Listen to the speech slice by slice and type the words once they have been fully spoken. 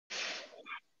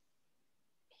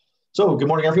So, good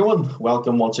morning, everyone.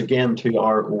 Welcome once again to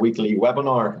our weekly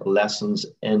webinar, Lessons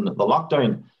in the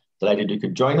Lockdown. Delighted you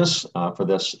could join us for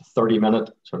this 30-minute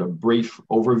sort of brief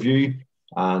overview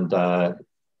and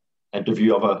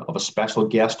interview of a special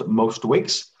guest most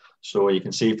weeks. So you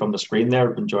can see from the screen there,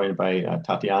 we've been joined by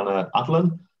Tatiana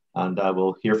Atallon, and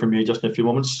we'll hear from you just in a few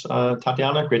moments.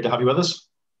 Tatiana, great to have you with us.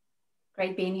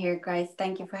 Great being here, guys.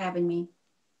 Thank you for having me.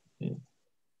 Yeah.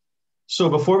 So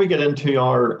before we get into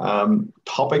our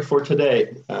topic for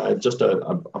today, just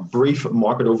a brief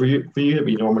market overview for you that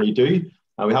we normally do.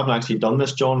 We haven't actually done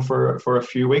this, John, for a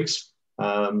few weeks.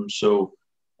 Again,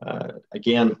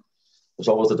 there's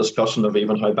always a discussion of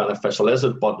even how beneficial is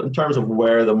it, but in terms of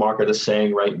where the market is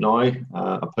saying right now,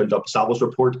 I put up Savills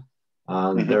report,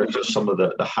 and there's just some of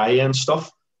the high-end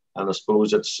stuff, and I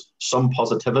suppose it's some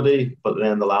positivity, but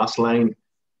then the last line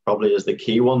probably is the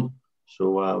key one.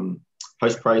 So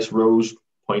house price rose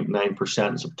 0.9%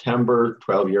 in September,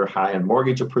 12-year high in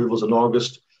mortgage approvals in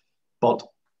August, but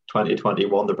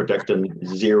 2021 they're predicting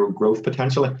zero growth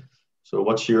potentially. So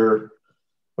what's your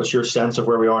sense of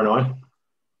where we are now?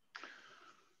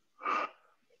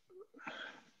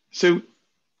 So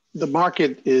the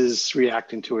market is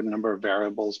reacting to a number of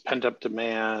variables: pent-up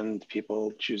demand,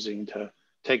 people choosing to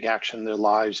take action in their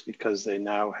lives because they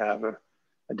now have a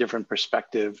different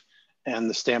perspective, and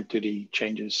the stamp duty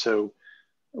changes. So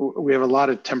we have a lot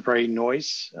of temporary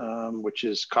noise, which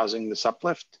is causing this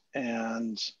uplift,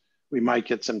 and we might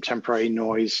get some temporary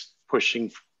noise pushing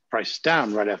prices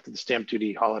down right after the stamp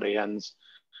duty holiday ends.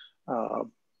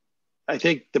 I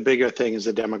think the bigger thing is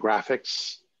the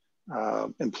demographics.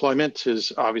 Employment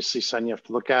is obviously something you have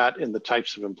to look at in the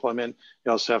types of employment.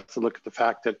 You also have to look at the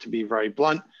fact that, to be very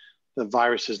blunt, the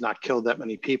virus has not killed that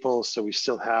many people, so we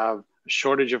still have a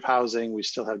shortage of housing, we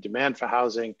still have demand for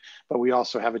housing, but we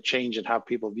also have a change in how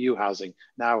people view housing.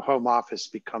 Now home office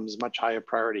becomes much higher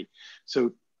priority.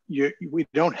 So we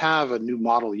don't have a new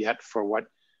model yet for what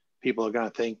people are going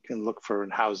to think and look for in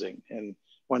housing. And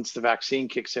once the vaccine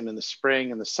kicks in the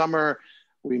spring and the summer,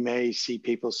 we may see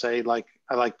people say, like,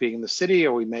 I like being in the city,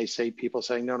 or we may say people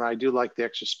saying, no, I do like the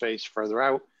extra space further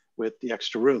out with the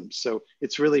extra rooms. So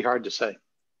it's really hard to say.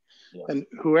 Yeah. And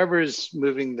whoever's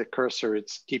moving the cursor,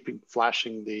 it's keeping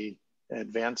flashing the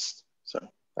advanced. So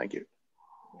thank you.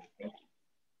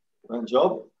 Good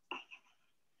job.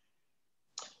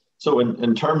 So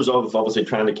in terms of obviously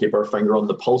trying to keep our finger on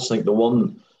the pulse, I think the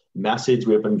one message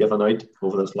we've been giving out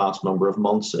over this last number of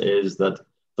months is that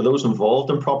for those involved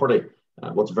in property,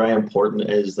 what's very important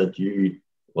is that you,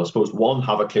 well, I suppose, one,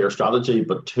 have a clear strategy,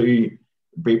 but two,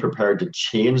 be prepared to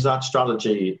change that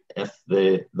strategy if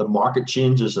the market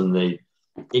changes and the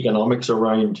economics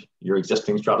around your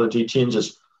existing strategy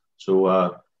changes.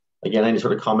 So again, any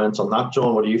sort of comments on that,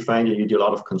 John? What do you find? You do a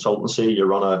lot of consultancy, you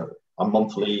run a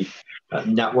monthly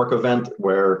network event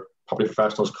where property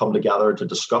professionals come together to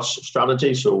discuss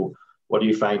strategy. So what do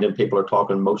you find when people are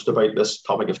talking most about this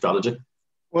topic of strategy?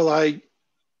 Well, I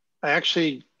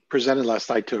actually presented last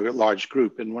night to a large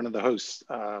group, and one of the hosts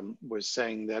was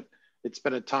saying that it's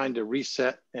been a time to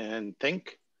reset and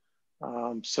think.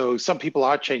 So some people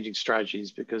are changing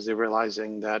strategies because they're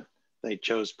realizing that they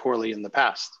chose poorly in the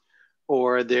past,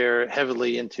 or they're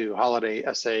heavily into holiday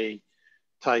SA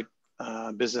type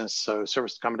business, so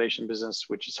service accommodation business,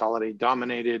 which is holiday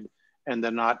dominated, and they're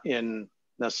not in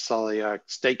necessarily a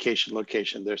staycation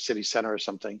location, they're city center or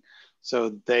something.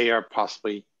 So they are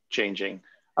possibly changing.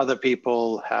 Other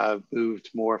people have moved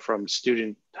more from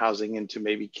student housing into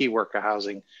maybe key worker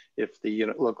housing if the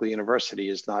local university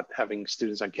is not having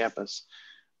students on campus.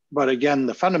 But again,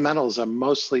 the fundamentals are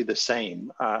mostly the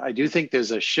same. I do think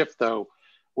there's a shift, though,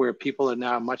 where people are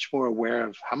now much more aware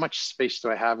of how much space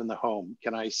do I have in the home?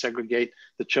 Can I segregate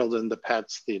the children, the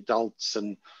pets, the adults,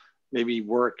 and maybe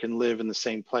work and live in the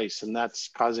same place? And that's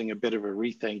causing a bit of a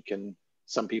rethink, and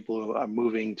some people are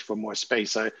moving for more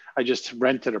space. I just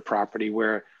rented a property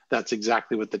where that's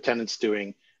exactly what the tenant's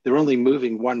doing. They're only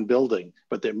moving one building,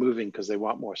 but they're moving because they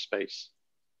want more space.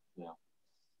 Yeah,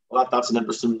 well, that's an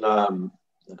interesting comment,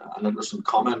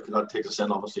 because that takes us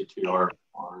in obviously to our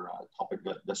topic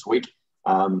this week.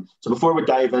 So before we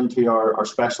dive into our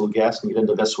special guest and get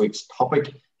into this week's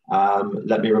topic,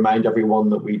 let me remind everyone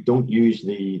that we don't use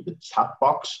the chat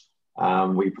box.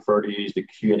 We prefer to use the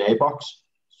Q&A box.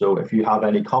 So if you have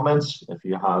any comments, if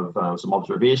you have some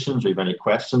observations, or you have any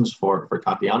questions for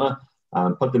Tatiana,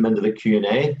 put them into the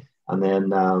Q&A, and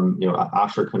then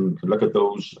Asher can look at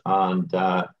those and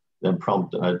then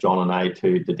prompt John and I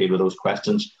to deal with those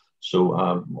questions.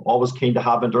 So always keen to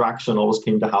have interaction, always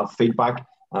keen to have feedback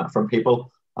from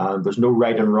people. There's no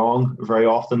right and wrong very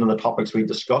often in the topics we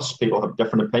discuss. People have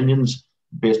different opinions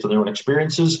based on their own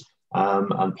experiences.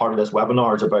 And part of this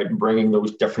webinar is about bringing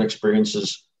those different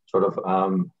experiences sort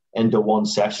of into one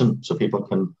session so people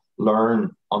can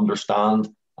learn, understand,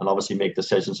 and obviously make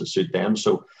decisions that suit them.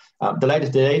 So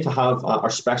delighted today to have our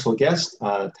special guest,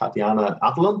 Tatiana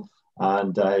Atallon.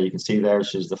 And you can see there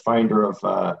she's the founder of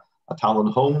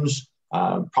Atallon Homes,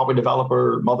 property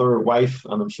developer, mother, wife,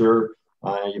 and I'm sure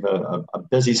you have a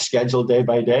busy schedule day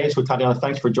by day. So Tatiana,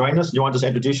 thanks for joining us. Do you want to just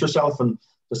introduce yourself and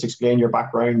just explain your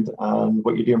background and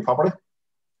what you do in property?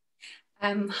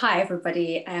 Hi,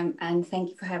 everybody, and thank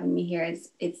you for having me here.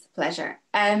 It's a pleasure.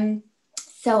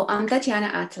 So I'm Tatiana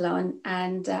Atallon,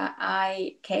 and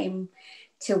I came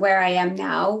to where I am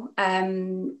now.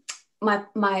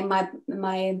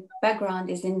 My background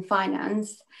is in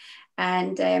finance,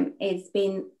 and it's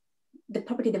been, the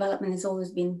property development has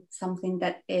always been something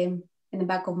that in the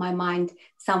back of my mind,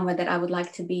 somewhere that I would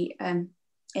like to be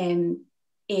in.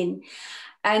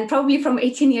 And probably from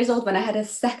 18 years old, when I had a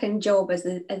second job as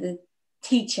a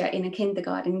teacher in a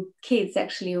kindergarten, kids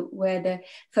actually were the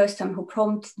first time who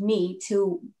prompted me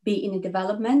to be in a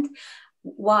development.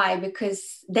 Why?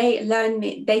 Because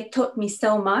they taught me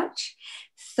so much.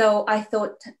 So I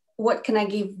thought, what can I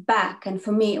give back? And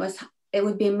for me, it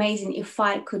would be amazing if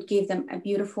I could give them a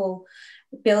beautiful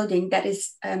building that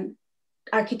is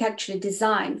architecturally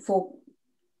designed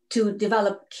to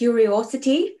develop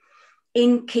curiosity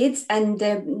in kids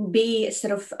and be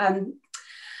sort of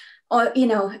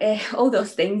all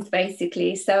those things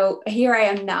basically. So here I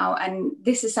am now, and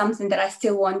this is something that I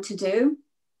still want to do.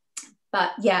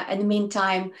 But yeah, in the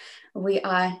meantime, we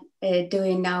are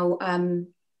doing now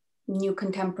new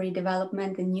contemporary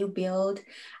development, a new build,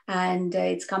 and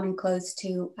it's coming close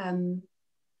to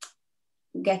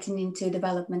getting into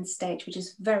development stage, which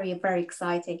is very, very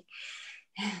exciting.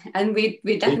 And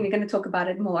we're definitely going to talk about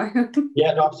it more.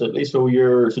 Yeah, no, absolutely. So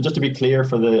just to be clear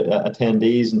for the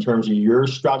attendees in terms of your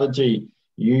strategy,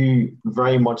 you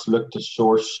very much look to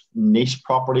source niche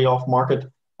property off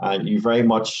market. You very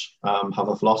much have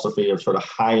a philosophy of sort of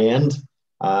high end,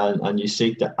 and you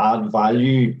seek to add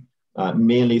value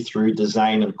mainly through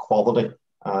design and quality.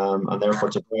 And therefore,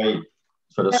 it's a very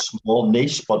sort of small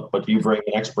niche, but you bring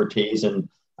an expertise. And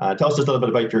tell us just a little bit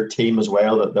about your team as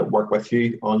well that work with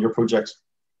you on your projects.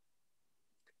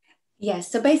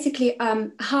 Yes, so basically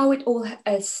how it all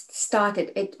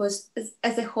started, it was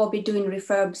as a hobby doing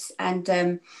refurbs and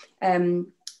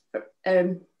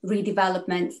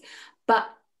redevelopments. But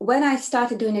when I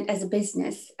started doing it as a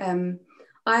business,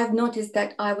 I've noticed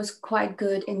that I was quite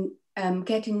good in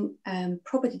getting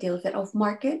property deals that off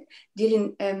market,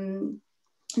 dealing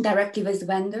directly with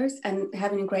vendors and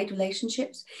having great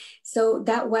relationships. So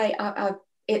that way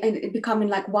it becoming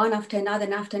like one after another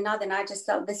and after another, and I just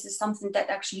felt this is something that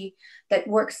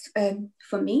works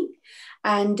for me.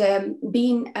 And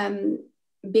being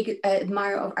big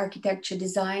admirer of architecture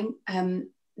design,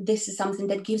 this is something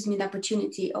that gives me the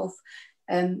opportunity of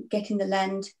getting the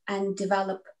land and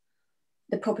develop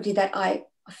the property that I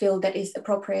feel that is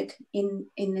appropriate in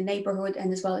the neighborhood,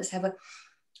 and as well as have a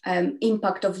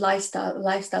impact of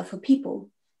lifestyle for people.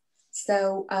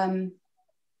 So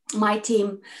my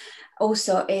team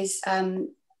also is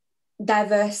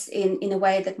diverse in a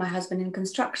way that my husband in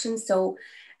construction, so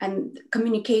and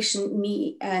communication,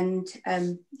 me and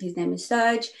his name is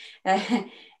Serge,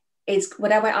 is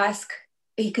whatever I ask,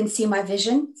 he can see my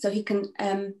vision, so he can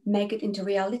make it into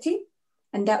reality,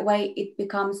 and that way it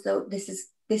becomes though this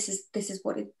is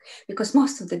what it, because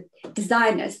most of the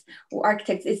designers or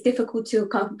architects, it's difficult to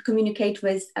communicate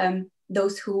with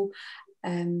those who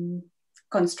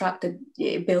construct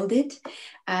it, build it.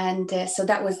 And so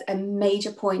that was a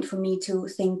major point for me to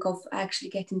think of actually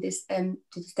getting this to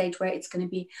the stage where it's going to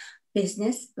be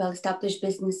business, well-established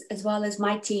business, as well as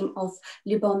my team of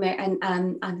Lubomir and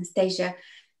Anastasia.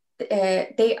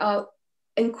 They are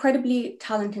incredibly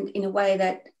talented in a way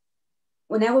that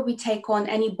whenever we take on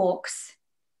any box,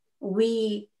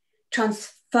 we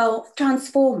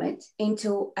transform it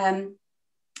into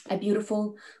a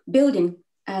beautiful building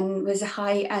and with a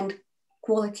high-end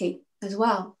quality as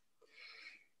well.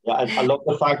 Yeah, I love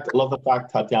the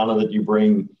fact, Tatiana, that you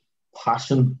bring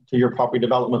passion to your property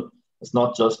development. It's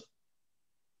not just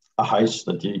a house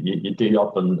that you do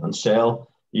up and sell.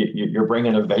 You're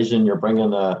bringing a vision, you're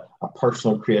bringing a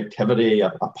personal creativity,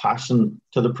 a passion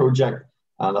to the project.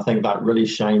 And I think that really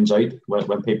shines out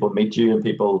when people meet you and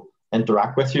people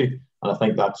interact with you. And I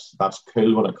think that's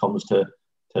cool when it comes to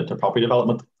property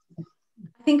development.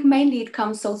 I think mainly it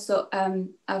comes also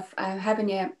of having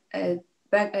a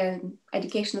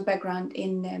educational background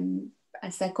in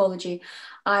psychology.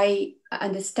 I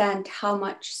understand how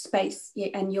much space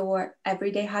and your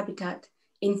everyday habitat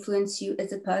influence you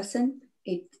as a person.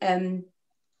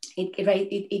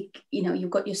 you know, you've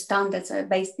got your standards. So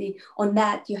basically on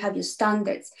that you have your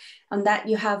standards, on that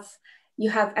you have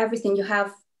everything. You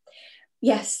have,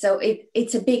 yes, so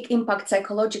it's a big impact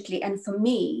psychologically. And for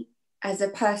me as a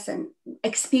person,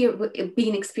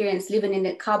 being experienced living in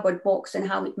a cardboard box and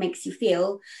how it makes you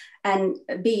feel, and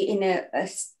be in a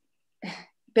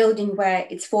building where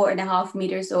it's 4.5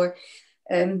 meters or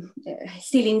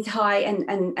ceilings high,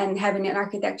 and having an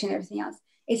architecture and everything else,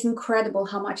 it's incredible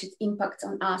how much it impacts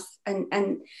on us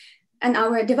and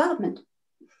our development.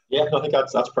 Yeah, I think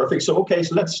that's perfect. So okay,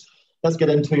 so let's get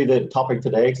into the topic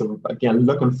today. So again,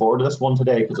 looking forward to this one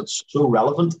today because it's so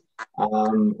relevant.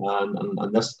 And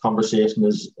this conversation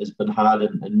has been had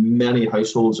in many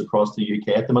households across the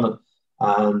UK at the minute.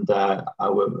 And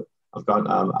I've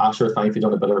got Asher, thankfully,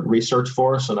 done a bit of research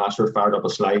for us, and Asher fired up a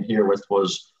slide here, which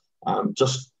was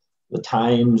just the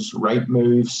Times,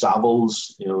 Rightmove,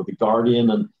 Savills, you know, the Guardian,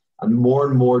 and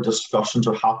more discussions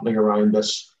are happening around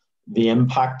this, the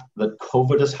impact that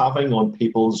COVID is having on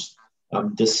people's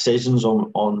decisions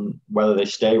on whether they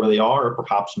stay where they are or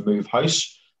perhaps move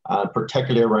house,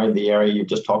 particularly around the area you've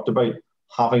just talked about,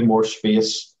 having more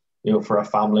space, you know, for a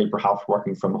family, perhaps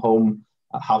working from home,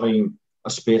 having a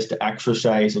space to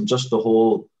exercise, and just the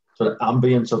whole sort of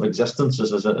ambience of existence.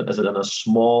 Is it in a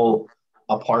small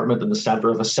apartment in the center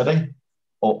of a city,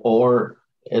 or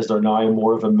is there now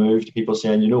more of a move to people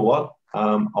saying, you know what,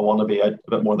 I want to be out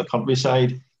a bit more in the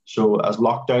countryside? So as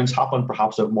lockdowns happen,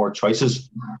 perhaps I have more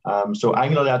choices. So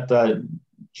I'm going to let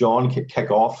John kick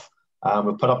off.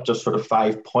 We've put up just sort of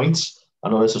 5 points. I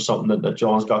know this is something that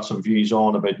John's got some views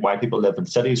on about why people live in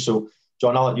cities. So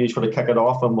John, I'll let you sort of kick it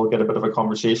off and we'll get a bit of a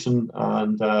conversation,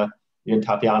 and you and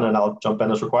Tatiana, and I'll jump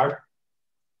in as required.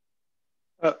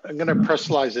 I'm going to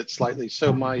personalize it slightly.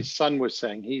 So my son was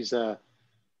saying he's a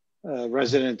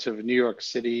resident of New York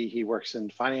City. He works in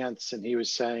finance, and he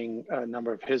was saying a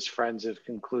number of his friends have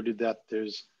concluded that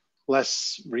there's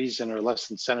less reason or less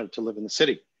incentive to live in the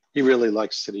city. He really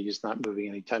likes the city. He's not moving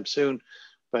anytime soon,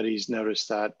 but he's noticed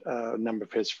that a number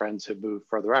of his friends have moved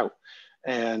further out.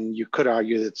 And you could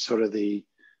argue that sort of the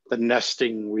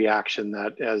nesting reaction,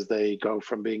 that as they go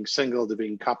from being single to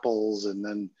being couples, and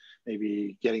then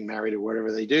maybe getting married or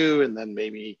whatever they do, and then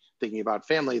maybe thinking about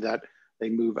family, that they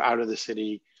move out of the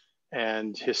city.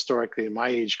 And historically, in my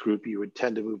age group, you would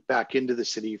tend to move back into the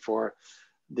city for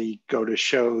the go to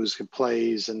shows and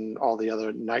plays and all the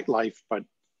other nightlife, but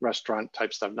restaurant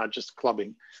type stuff, not just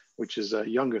clubbing, which is a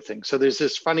younger thing. So there's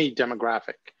this funny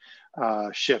demographic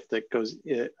shift that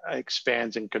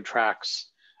expands and contracts,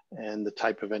 and the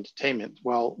type of entertainment.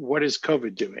 Well, what is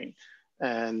COVID doing?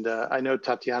 And I know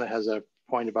Tatiana has a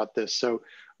point about this. So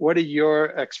what are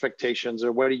your expectations,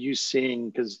 or what are you seeing?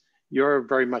 Because you're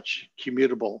very much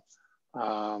commutable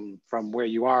from where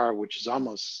you are, which is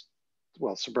almost,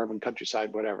 well, suburban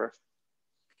countryside, whatever.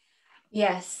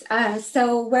 Yes.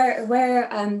 So where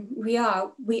we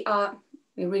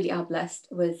really are blessed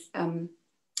with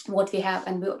what we have,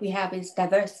 and what we have is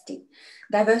diversity.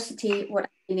 Diversity, what I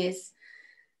mean is,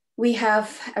 we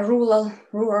have a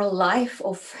rural life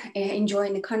of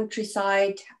enjoying the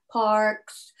countryside,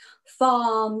 parks,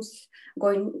 farms,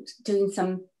 doing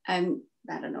some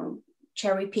I don't know,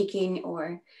 cherry picking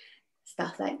or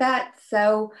stuff like that.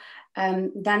 So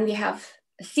then we have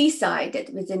a seaside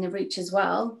that within the reach as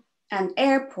well, and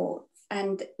airports.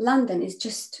 And London is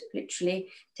just literally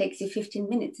takes you 15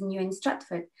 minutes and you're in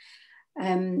Stratford.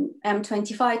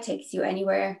 M25 takes you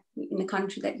anywhere in the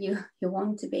country that you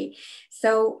want to be.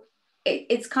 So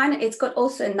it's got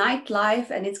also a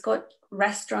nightlife, and it's got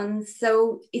restaurants.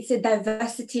 So it's a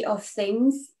diversity of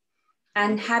things,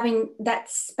 and having that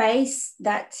space,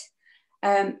 that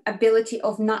ability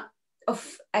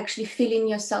of actually feeling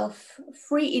yourself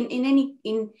free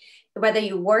in whether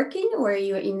you're working or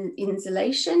you're in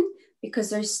isolation, because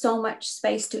there's so much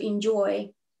space to enjoy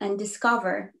and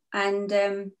discover. And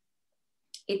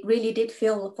it really did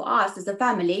feel, for us as a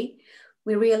family,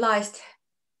 we realized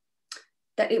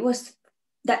that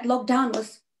that lockdown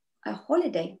was a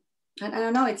holiday. And I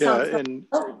don't know, it sounds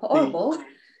horrible.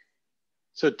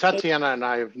 So Tatiana and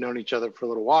I have known each other for a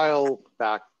little while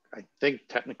back. I think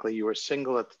technically you were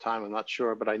single at the time, I'm not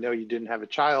sure, but I know you didn't have a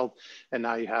child, and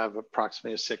now you have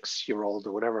approximately a 6-year-old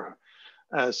or whatever.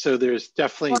 So there's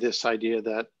definitely this idea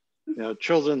that, you know,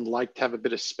 children like to have a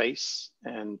bit of space,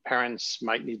 and parents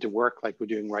might need to work like we're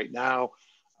doing right now.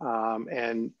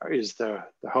 And is the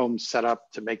home set up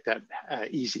to make that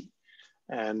easy?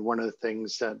 And one of the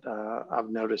things that I've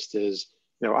noticed is,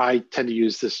 you know, I tend to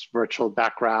use this virtual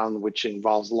background, which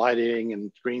involves lighting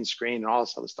and green screen and all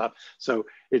this other stuff. So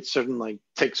it certainly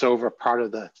takes over part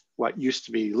of what used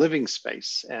to be living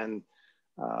space. And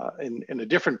In a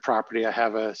different property, I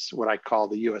have what I call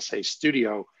the USA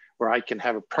studio, where I can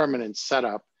have a permanent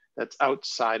setup that's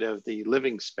outside of the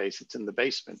living space. It's in the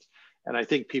basement. And I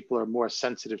think people are more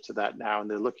sensitive to that now, and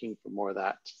they're looking for more of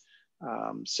that.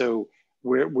 So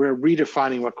we're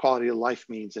redefining what quality of life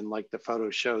means. And like the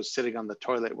photo shows, sitting on the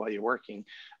toilet while you're working,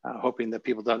 hoping that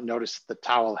people don't notice the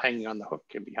towel hanging on the hook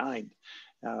behind.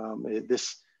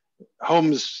 This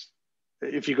homes,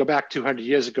 if you go back 200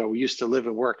 years ago, we used to live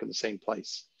and work in the same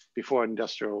place before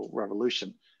Industrial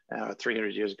Revolution,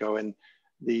 300 years ago. And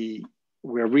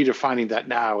we're redefining that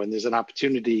now. And there's an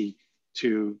opportunity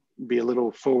to be a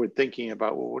little forward thinking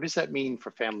about, well, what does that mean for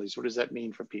families? What does that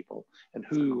mean for people? And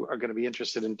who are going to be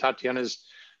interested in Tatiana's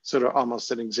sort of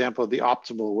almost an example of the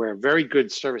optimal, where very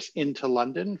good service into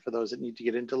London for those that need to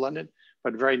get into London,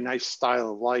 but very nice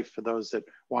style of life for those that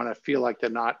want to feel like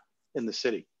they're not in the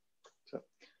city. So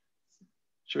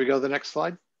should we go to the next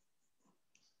slide?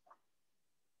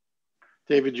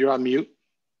 David, you're on mute.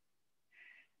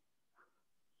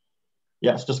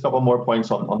 Yes, just a couple more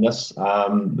points on this.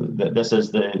 This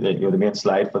is the main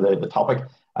slide for the topic.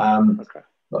 Okay.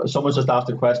 Someone's just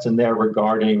asked a question there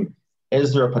regarding,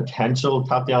 is there a potential,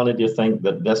 Tatiana, do you think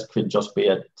that this could just be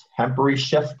a temporary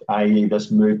shift, i.e. this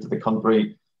move to the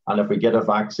country, and if we get a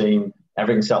vaccine,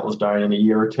 everything settles down in a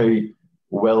year or two,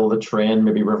 will the trend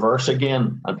maybe reverse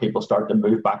again and people start to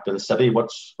move back to the city?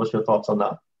 What's your thoughts on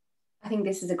that? I think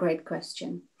this is a great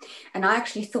question. And I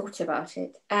actually thought about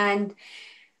it. And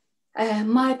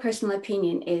my personal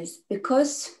opinion is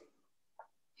because,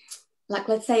 like,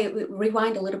 let's say we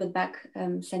rewind a little bit back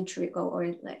a century ago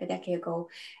or like a decade ago,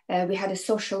 we had a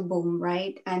social boom,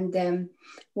 right? And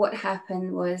what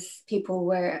happened was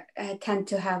people tend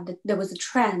to have, there was a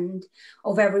trend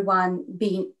of everyone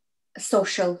being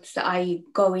social, so i.e.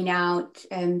 going out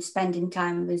and spending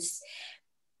time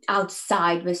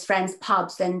outside with friends,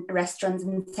 pubs and restaurants,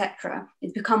 etc.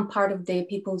 It's become part of the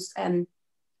people's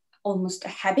almost a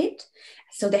habit.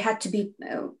 So they had to be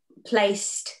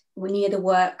placed near the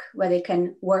work where they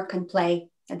can work and play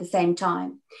at the same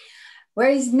time.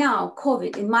 Whereas now,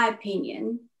 COVID, in my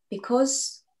opinion,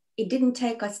 because it didn't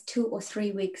take us 2 or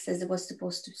 3 weeks as it was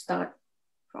supposed to start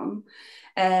from,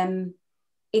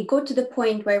 it got to the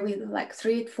point where we were like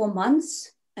 3 or 4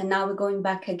 months, and now we're going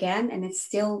back again, and it's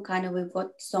still kind of, we've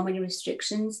got so many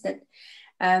restrictions that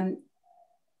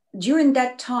during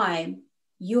that time,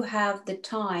 you have the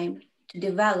time to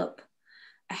develop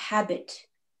a habit.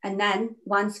 And then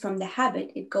once from the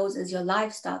habit, it goes as your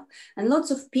lifestyle. And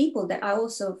lots of people that I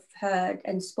also heard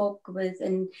and spoke with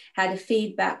and had a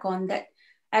feedback on that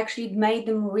actually made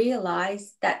them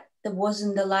realize that there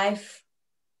wasn't the life,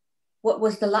 what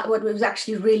was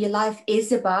actually really life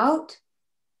is about.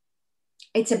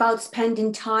 It's about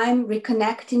spending time,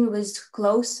 reconnecting with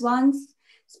close ones,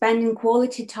 spending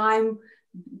quality time,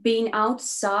 being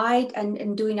outside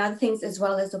and doing other things, as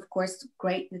well as, of course,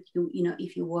 great that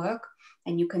if you work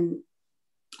and you can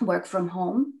work from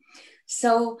home.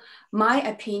 So my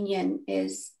opinion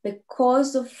is,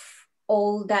 because of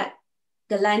all that,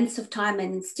 the length of time,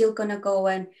 and it's still going to go,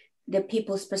 and the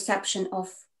people's perception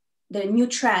of the new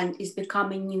trend is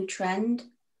becoming new trend.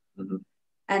 Mm-hmm.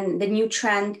 And the new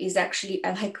trend is actually,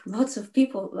 like lots of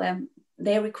people,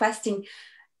 they're requesting,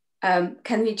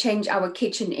 can we change our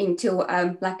kitchen into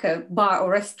like a bar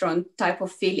or restaurant type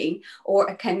of feeling?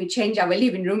 Or can we change our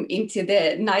living room into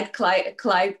the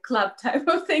club type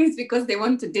of things, because they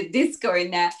want to do disco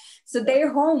in there. So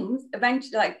their homes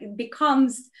eventually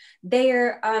becomes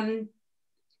their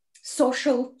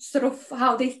social sort of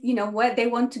how they, where they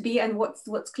want to be and what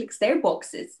clicks their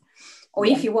boxes. Or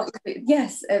if you want,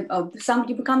 yes,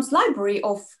 somebody becomes library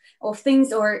of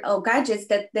things or gadgets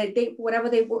that they whatever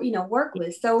they work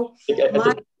with. So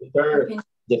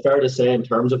it's fair to say, in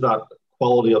terms of that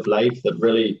quality of life, that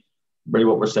really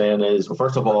what we're saying is, well,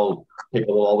 first of all,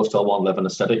 people will always still want to live in a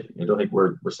city. I don't think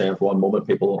we're saying for one moment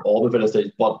people will all live in a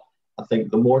city, but I think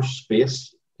the more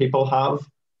space people have,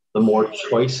 the more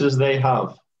choices they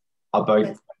have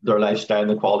about their lifestyle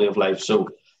and the quality of life. So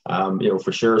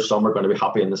for sure, some are going to be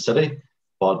happy in the city,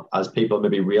 but as people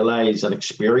maybe realize and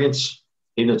experience,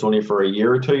 even if it's only for a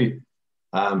year or two,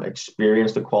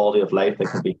 experience the quality of life that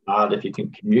can be had if you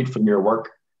can commute from your work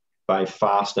by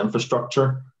fast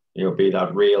infrastructure, be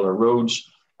that rail or roads,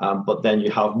 but then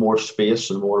you have more space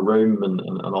and more room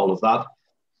and all of that.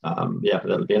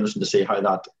 It'll be interesting to see how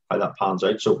that pans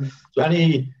out. So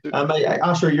any,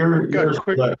 Asher, your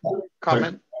quick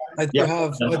comment. I do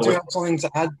have something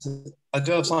to add. I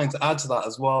do have something to add to that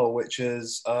as well, which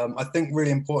is I think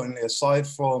really importantly, aside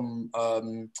from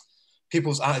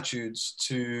people's attitudes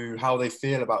to how they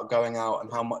feel about going out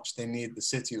and how much they need the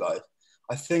city life,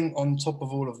 I think on top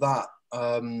of all of that,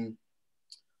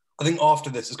 I think after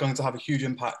this, it's going to have a huge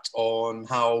impact on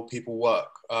how people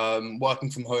work. Working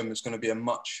from home is going to be a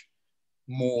much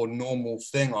more normal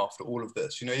thing after all of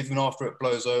this. You know, even after it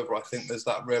blows over, I think there's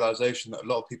that realization that a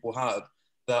lot of people had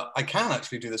that I can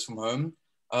actually do this from home.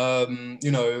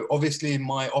 You know, obviously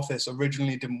my office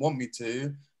originally didn't want me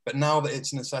to, but now that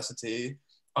it's a necessity,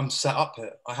 I'm set up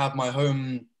here. I have my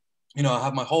home, you know, I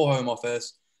have my whole home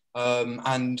office,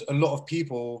 and a lot of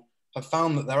people have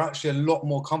found that they're actually a lot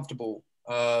more comfortable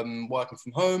working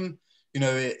from home. You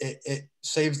know, it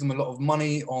saves them a lot of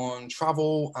money on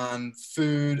travel and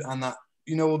food and that,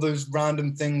 you know, all those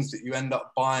random things that you end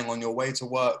up buying on your way to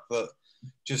work that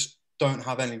just don't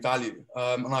have any value.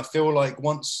 And I feel like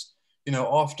once, you know,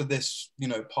 after this, you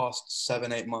know, past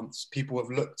 7-8 months, people have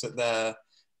looked at their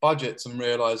budgets and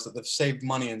realized that they've saved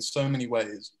money in so many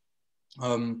ways.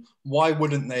 Why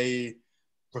wouldn't they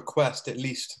request at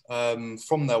least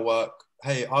from their work,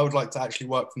 hey, I would like to actually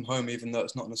work from home, even though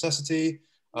it's not a necessity.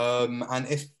 And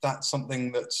if that's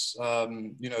something that's,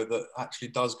 you know, that actually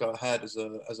does go ahead as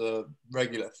a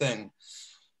regular thing,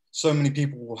 so many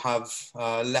people will have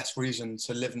less reason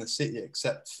to live in the city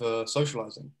except for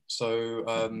socializing. So,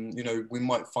 you know, we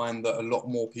might find that a lot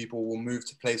more people will move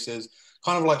to places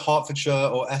kind of like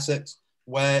Hertfordshire or Essex,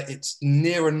 where it's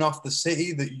near enough the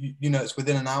city that, you know, it's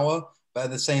within an hour, but at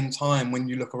the same time, when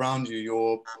you look around you,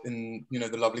 you're in, you know,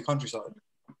 the lovely countryside.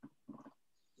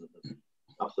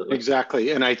 Absolutely.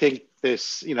 Exactly. And I think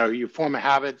this, you know, you form a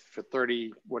habit for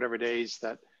 30 whatever days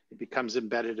that it becomes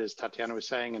embedded, as Tatiana was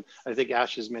saying. And I think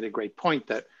Ash has made a great point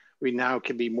that we now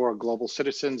can be more global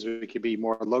citizens. We can be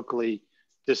more locally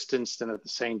distanced and at the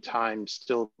same time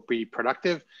still be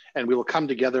productive. And we will come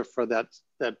together for that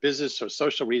business or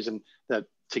social reason that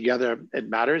together it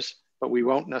matters. But we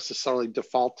won't necessarily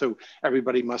default to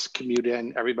everybody must commute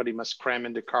in, everybody must cram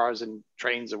into cars and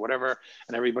trains or whatever,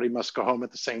 and everybody must go home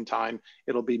at the same time.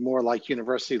 It'll be more like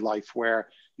university life where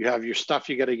you have your stuff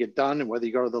you got to get done, and whether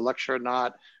you go to the lecture or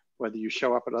not, whether you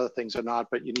show up at other things or not,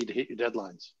 but you need to hit your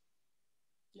deadlines.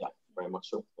 Yeah, very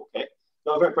much so. Okay.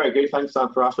 No, very, very good. Thanks,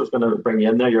 Dan. For us, I was going to bring you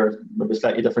in there. You're maybe a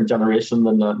slightly different generation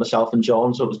than myself and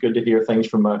John, so it was good to hear things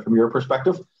from your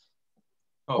perspective.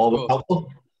 All was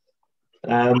helpful.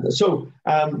 So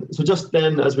just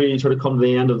then, as we sort of come to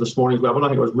the end of this morning's webinar, I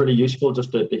think it was really useful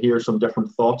just to hear some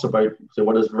different thoughts about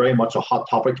what is very much a hot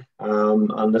topic.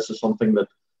 And this is something that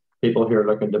people who are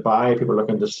looking to buy, people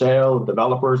looking to sell,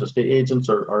 developers, estate agents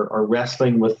are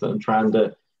wrestling with and trying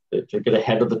to get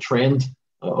ahead of the trend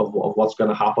of what's going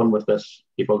to happen with this.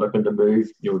 People looking to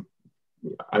move, you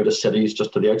know, out of cities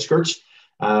just to the outskirts.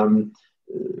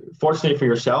 Fortunately for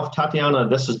yourself, Tatiana,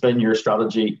 this has been your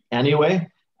strategy anyway.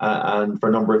 And for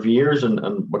a number of years, and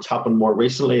what's happened more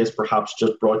recently is perhaps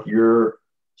just brought your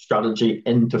strategy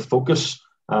into focus,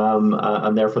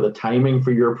 and therefore the timing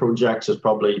for your projects is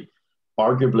probably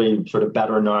arguably sort of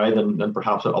better now than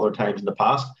perhaps at other times in the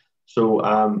past.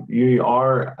 So you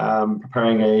are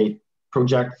preparing a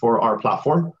project for our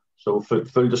platform, so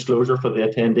full disclosure for the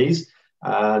attendees,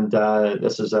 and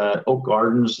this is Oak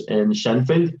Gardens in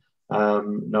Shenfield.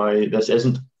 Now this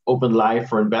isn't open live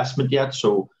for investment yet,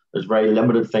 so there's very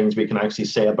limited things we can actually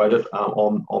say about it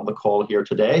on the call here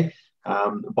today,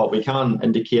 but we can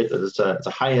indicate that it's a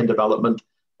high-end development.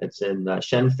 It's in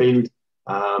Shenfield,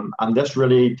 and this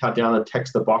really, Tatiana,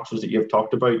 ticks the boxes that you've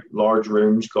talked about: large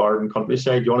rooms, garden,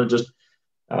 countryside. Do you want to just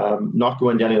not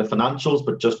go into any of the financials,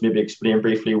 but just maybe explain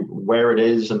briefly where it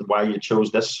is and why you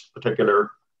chose this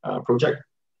particular project?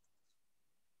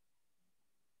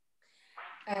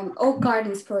 Oak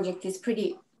Gardens project is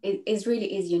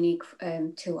really unique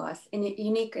to us, and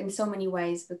unique in so many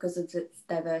ways because of its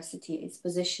diversity, its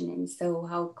positioning. So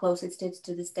how close it is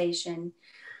to the station,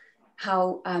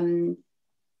 how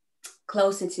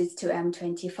close it is to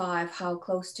M25, how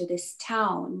close to this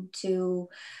town, to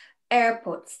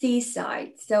airport,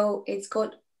 seaside. So it's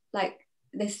got like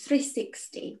this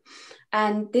 360,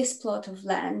 and this plot of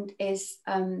land is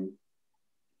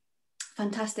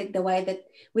fantastic, the way that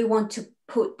we want to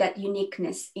put that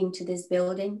uniqueness into this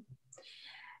building,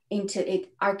 into it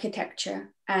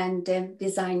architecture and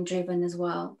design driven as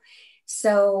well.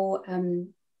 So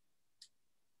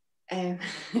I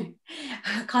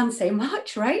can't say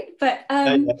much, right? But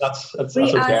that's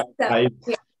okay.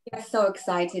 We are so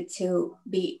excited to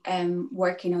be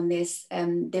working on this.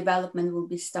 Development will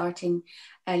be starting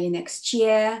early next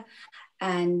year.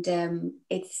 And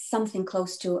it's something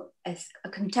close to a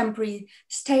contemporary,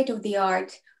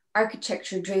 state-of-the-art,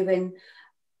 architecture-driven.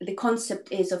 The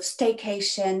concept is of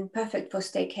staycation, perfect for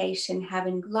staycation,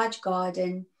 having large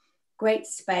garden, great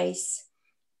space,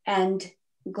 and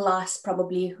glass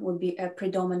probably would be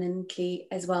predominantly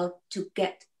as well to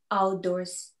get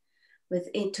outdoors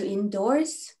to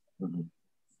indoors. Mm-hmm.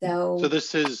 So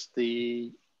this is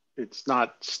it's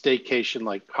not staycation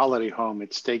like holiday home,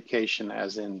 it's staycation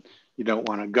as in you don't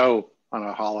want to go on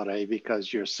a holiday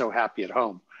because you're so happy at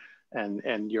home,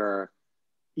 and you're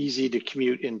easy to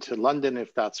commute into London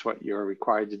if that's what you're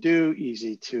required to do,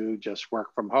 easy to just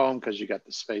work from home because you got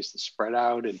the space to spread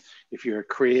out. And if you're a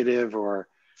creative or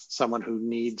someone who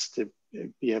needs to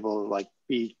be able to like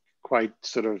be quite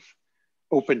sort of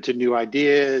open to new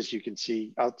ideas, you can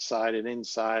see outside and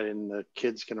inside, and the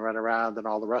kids can run around and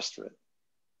all the rest of it.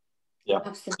 Yeah,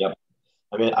 Absolutely. yeah.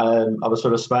 I mean, I was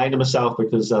sort of smiling to myself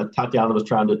because Tatiana was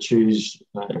trying to choose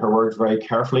her words very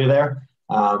carefully there.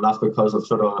 That's because of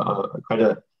sort of quite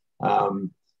a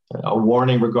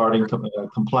warning regarding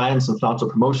compliance and financial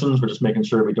promotions. We're just making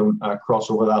sure we don't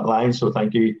cross over that line. So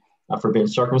thank you for being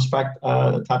circumspect,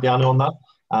 Tatiana, on that.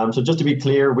 So just to be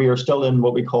clear, we are still in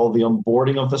what we call the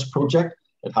onboarding of this project.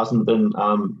 It hasn't been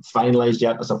finalized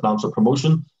yet as a financial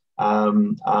promotion.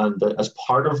 And as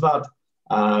part of that,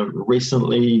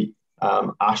 recently,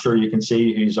 Asher, you can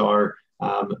see, who's our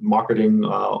marketing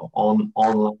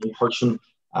online person,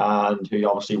 and who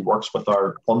obviously works with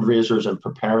our fundraisers and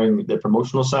preparing the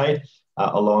promotional side,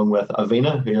 along with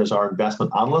Avina, who is our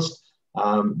investment analyst.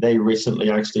 They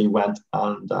recently actually went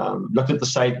and looked at the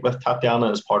site with Tatiana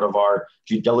as part of our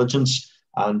due diligence.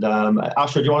 And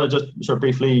Asher, do you want to just sort of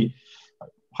briefly,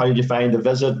 how did you find the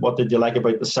visit? What did you like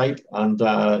about the site? And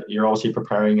you're obviously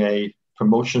preparing a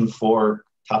promotion for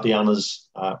Tatiana's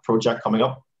project coming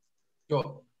up.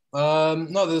 Sure.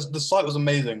 No, the site was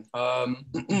amazing.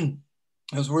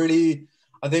 It was really,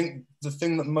 I think the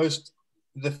thing that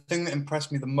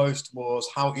impressed me the most was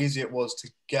how easy it was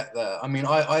to get there. I mean,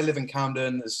 I live in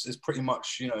Camden. It's pretty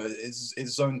much, you know, it's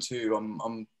zone 2.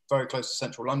 I'm very close to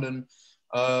central London.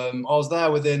 I was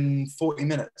there within 40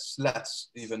 minutes, less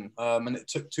even, and it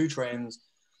took 2 trains.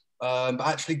 But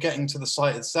actually getting to the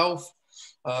site itself,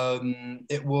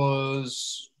 it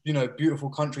was, you know, beautiful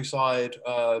countryside.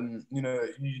 You know,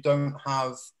 you don't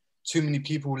have too many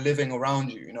people living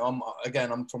around you. You know,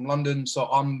 I'm from London, so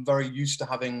I'm very used to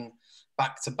having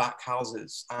back-to-back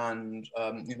houses, and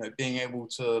you know, being able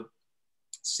to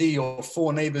see your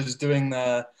 4 neighbors doing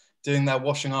their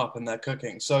washing up and their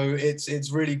cooking. So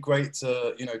it's really great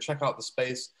to, you know, check out the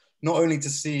space, not only to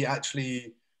see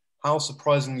actually how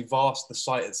surprisingly vast the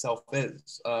site itself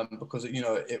is, because you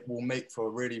know, it will make for a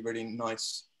really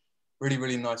nice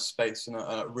space and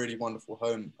a really wonderful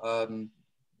home.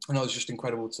 And it was just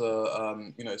incredible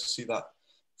to you know, see that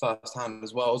firsthand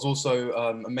as well. It was also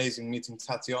amazing meeting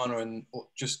Tatiana and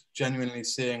just genuinely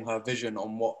seeing her vision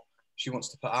on what she wants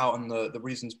to put out and the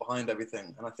reasons behind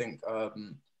everything. And I think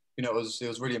you know, it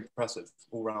was really impressive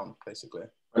all round, basically.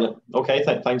 Okay,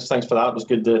 thanks for that. It was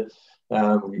good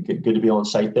to be on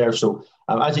site there. So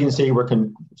as you can see, we're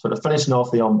sort of finishing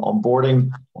off the onboarding,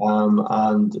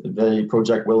 and the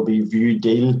project will be view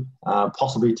deal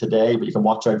possibly today, but you can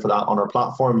watch out for that on our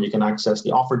platform. You can access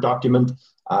the offer document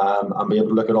and be able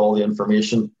to look at all the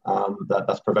information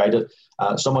that's provided.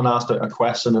 Someone asked a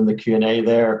question in the Q&A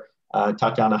there.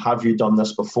 Tatiana, have you done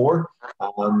this before?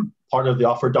 Part of the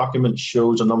offer document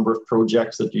shows a number of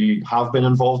projects that you have been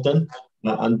involved in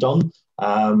and done.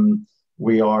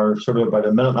 We are sort of about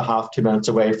 1.5 minutes, 2 minutes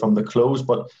away from the close,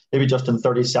 but maybe just in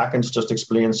 30 seconds, just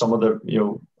explain some of the, you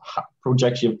know,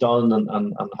 projects you've done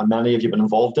and how many have you been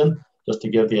involved in, just to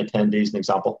give the attendees an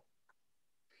example.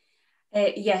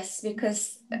 Yes,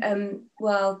 because,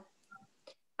 well,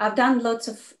 I've done lots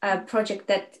of projects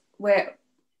that were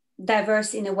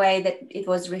diverse in a way that it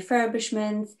was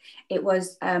refurbishments, it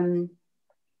was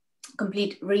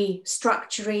complete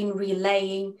restructuring,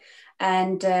 relaying,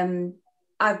 and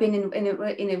I've been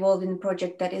involved in a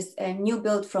project that is a new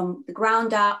build from the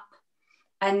ground up,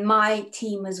 and my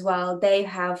team as well, they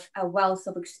have a wealth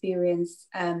of experience,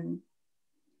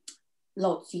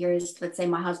 lots of years, let's say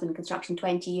my husband in construction,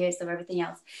 20 years of everything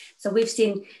else. So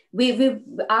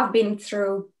I've been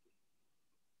through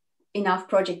enough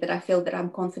project that I feel that I'm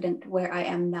confident where I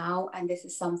am now, and this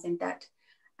is something that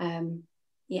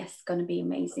yes, going to be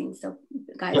amazing. So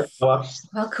guys, yeah,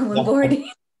 welcome on board.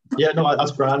 Yeah, no,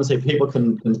 that's grand. Say people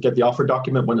can get the offer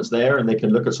document when it's there, and they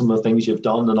can look at some of the things you've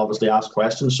done and obviously ask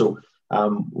questions. So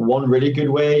one really good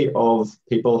way of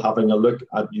people having a look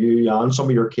at you and some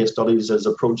of your case studies is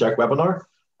a project webinar.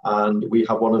 And we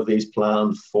have one of these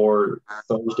planned for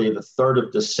Thursday, the 3rd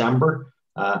of December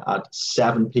at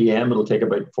 7 p.m. It'll take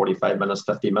about 45 minutes,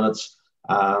 50 minutes.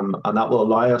 And that will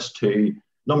allow us to,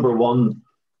 number one,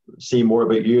 see more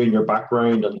about you and your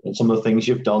background and some of the things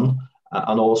you've done,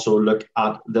 and also look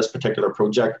at this particular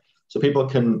project. So people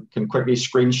can quickly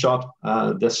screenshot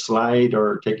this slide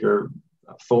or take your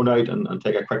phone out and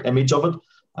take a quick image of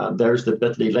it. There's the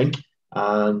bit.ly link,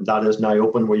 and that is now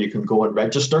open where you can go and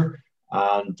register,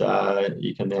 and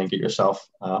you can then get yourself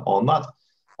on that.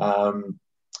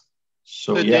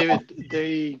 So yeah, David,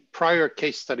 the prior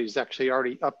case study is actually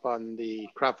already up on the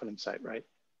crowdfunding site, right?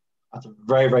 That's a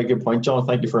very, very good point, John.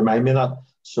 Thank you for reminding me of that.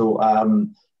 So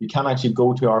you can actually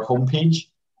go to our homepage,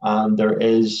 and there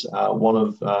is one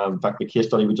of, in fact, the case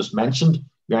study we just mentioned.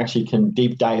 You actually can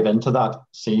deep dive into that,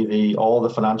 see all the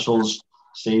financials,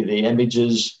 see the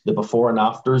images, the before and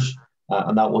afters,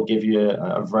 and that will give you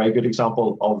a very good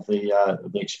example of the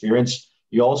experience.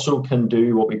 You also can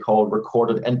do what we call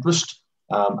recorded interest,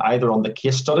 either on the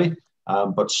case study,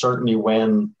 but certainly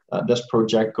when this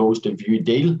project goes to view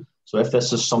deal. So if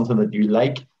this is something that you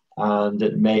like and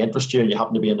it may interest you and you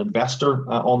happen to be an investor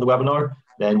on the webinar,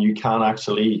 then you can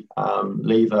actually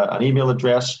leave an email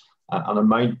address, an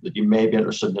amount that you may be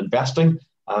interested in investing,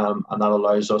 and that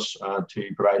allows us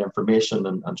to provide information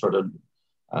and sort of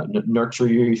nurture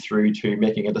you through to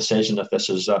making a decision if this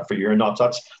is for you or not. So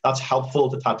that's helpful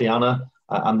to Tatiana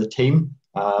and the team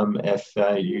if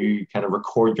you kind of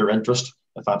record your interest,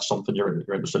 if that's something you're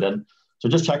interested in. So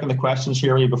just checking the questions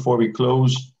here before we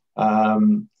close.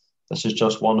 This is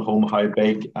just one home, how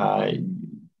big?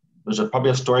 There's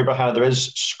probably a story behind. There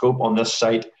is scope on this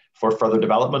site for further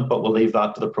development, but we'll leave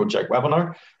that to the project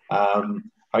webinar.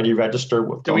 How do you register?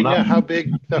 Do we know how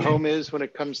big the home is when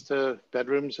it comes to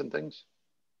bedrooms and things?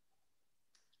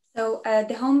 So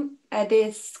the home,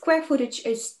 the square footage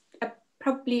is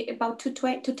probably about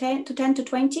 10 to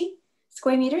 20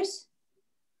 square meters,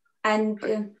 and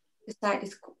the site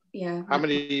is How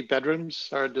many bedrooms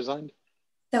are designed?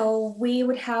 So we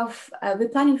would have, we're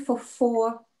planning for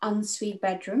 4 ensuite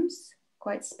bedrooms,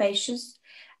 quite spacious,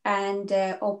 and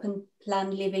open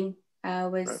plan living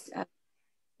with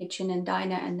kitchen and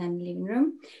diner, and then living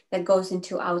room that goes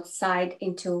into outside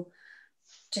into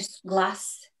just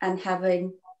glass and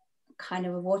having kind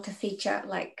of a water feature,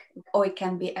 like, or it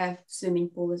can be a swimming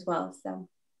pool as well. So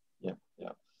yeah.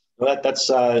 Well, that's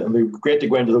it'll be great to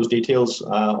go into those details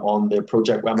on the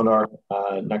project webinar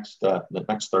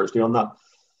next Thursday on that.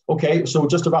 Okay, so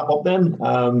just to wrap up then,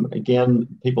 again,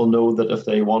 people know that if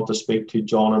they want to speak to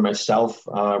John or myself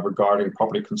regarding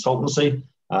property consultancy,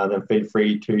 then feel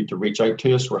free to reach out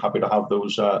to us. We're happy to have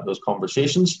those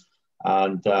conversations.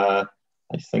 And I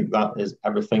think that is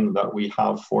everything that we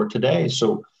have for today.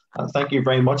 So thank you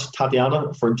very much,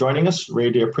 Tatiana, for joining us.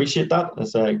 Really appreciate that.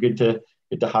 It's good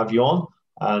to have you on,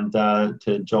 and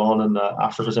to John and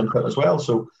Asher for his input as well.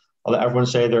 So I'll let everyone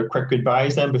say their quick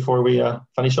goodbyes then before we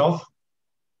finish off.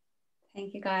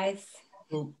 thank you, guys.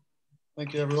 Cool.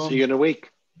 Thank you, everyone. See you in a week.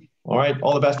 All right,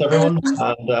 all the best, everyone.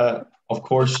 And of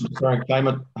course, the current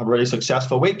climate, have a really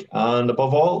successful week. And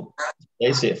above all,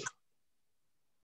 stay safe.